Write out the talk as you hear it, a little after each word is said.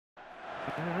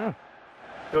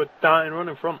Go darting run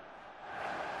in front.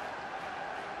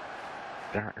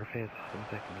 Dart your face. 1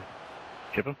 second.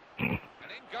 Chip him. And in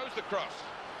goes the cross.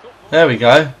 There we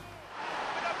go.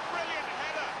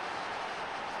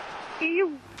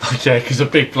 Okay, because a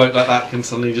big bloke like that can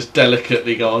suddenly just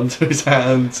delicately go onto his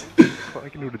hand. I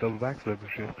can do the double backflip and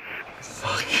shit.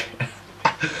 Fuck.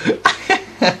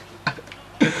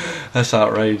 That's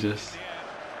outrageous.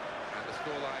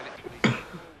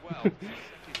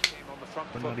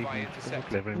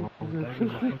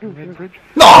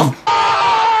 No!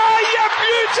 Oh, you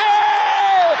beauty!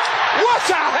 What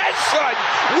a head, son!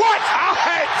 What a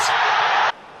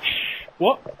head!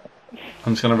 What?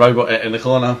 I'm just going to robot it in the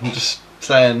corner. I'm just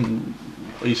saying,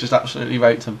 he's just absolutely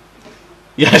raped him.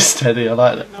 Yes, Teddy, I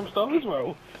like it. Gangnam Style as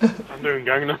well. I'm doing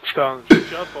Gangnam Style in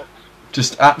the box.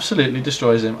 Just absolutely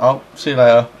destroys him. Oh, see you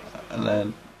later. And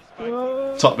then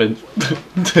top bin.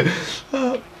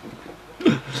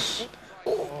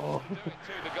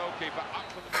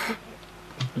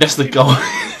 Yes, the goal.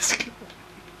 I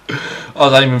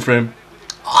was aiming for him.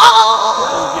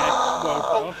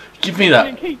 Oh! Give me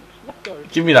that.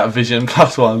 Give me that vision.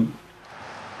 +1.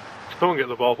 Someone get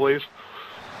the ball, please.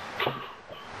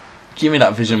 Give me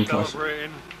that vision plus.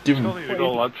 Give me. Still need a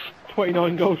goal, lads.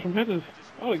 29 goals from headers.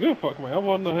 I don't give a fuck, mate. I've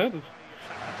won the headers.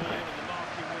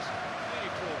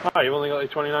 Ah, you've only got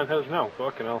like 29 headers now.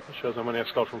 Fucking hell. That shows how many I've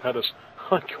scored from headers.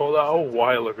 I caught that a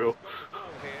while ago.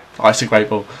 Oh, it's a great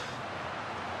ball.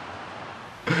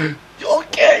 You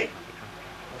okay?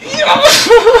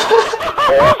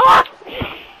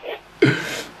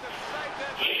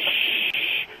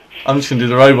 I'm just gonna do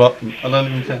the robot. I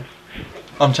don't even care.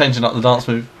 I'm changing up the dance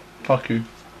move. Fuck you.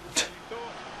 What's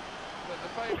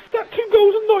that? 2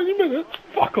 goals in 90 minutes?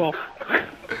 Fuck off.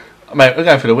 Mate, we're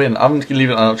going for the win. I'm just gonna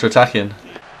leave it on to attacking.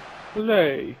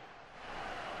 Play.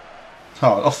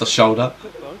 Oh, off the shoulder.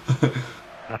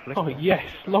 Oh, yes.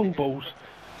 Long balls.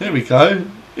 Here we go.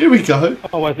 Here we go.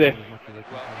 Oh, as if.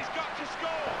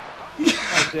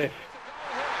 As if.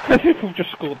 As if I've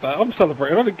just scored that. I'm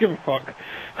celebrating. I don't give a fuck.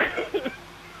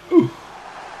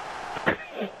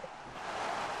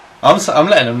 I'm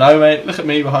letting them know, mate. Look at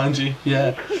me behind you.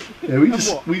 Yeah, yeah. We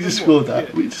just scored that.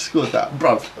 Yeah. We just scored that,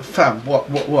 bruv. Fam,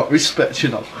 what? Respect, you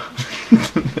know.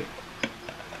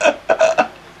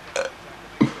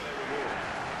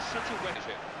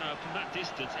 Now, from that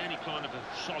distance, any kind of a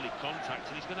solid contact,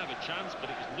 and he's going to have a chance,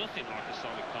 but it was nothing like a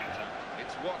solid contact.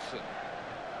 It's Watson.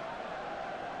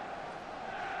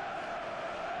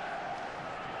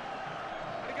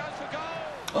 He goes for goal.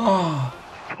 Oh.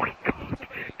 Oh my god.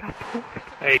 That post.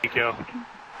 There you go.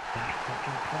 That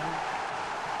fucking post.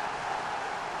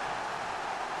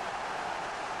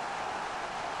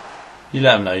 You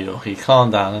let him know, Yorkie. Calm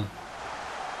down.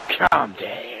 Calm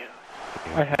down.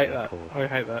 I hate that. I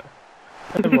hate that.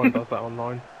 Everyone does that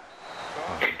online.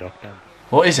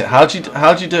 What is it? How'd you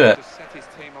do it?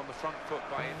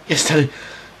 Yes, Teddy.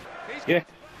 Yeah.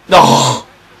 No.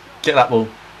 Get that ball.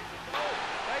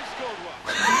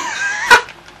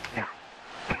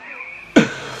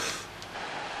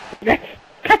 Yes.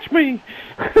 Catch me.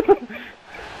 Well, they were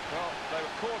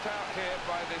caught out here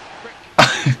by this quick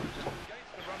against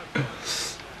the run of play.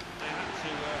 They had to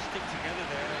stick together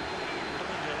there and come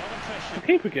under a lot of pressure. The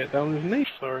keeper get down his knee.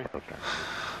 Sorry.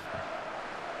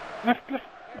 Left.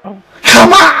 Oh.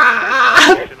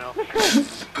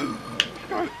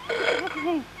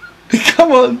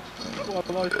 Come on! Come on!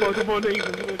 Come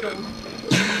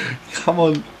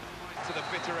on! To the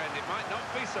bitter end. It might not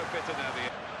be so bitter now.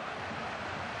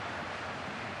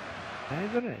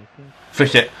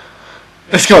 Flick it.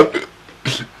 Let's go!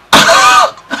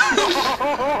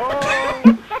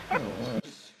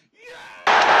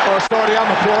 Oh, sorry,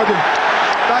 I'm applauding.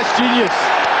 That's genius.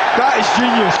 That is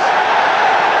genius.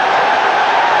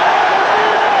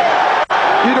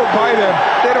 You don't buy them.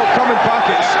 They don't come in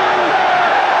packets.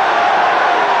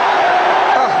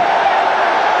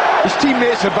 His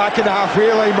teammates are back in the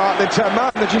halfway line, Martin.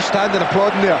 They're just standing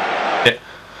applauding there. Yeah.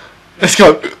 Let's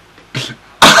go!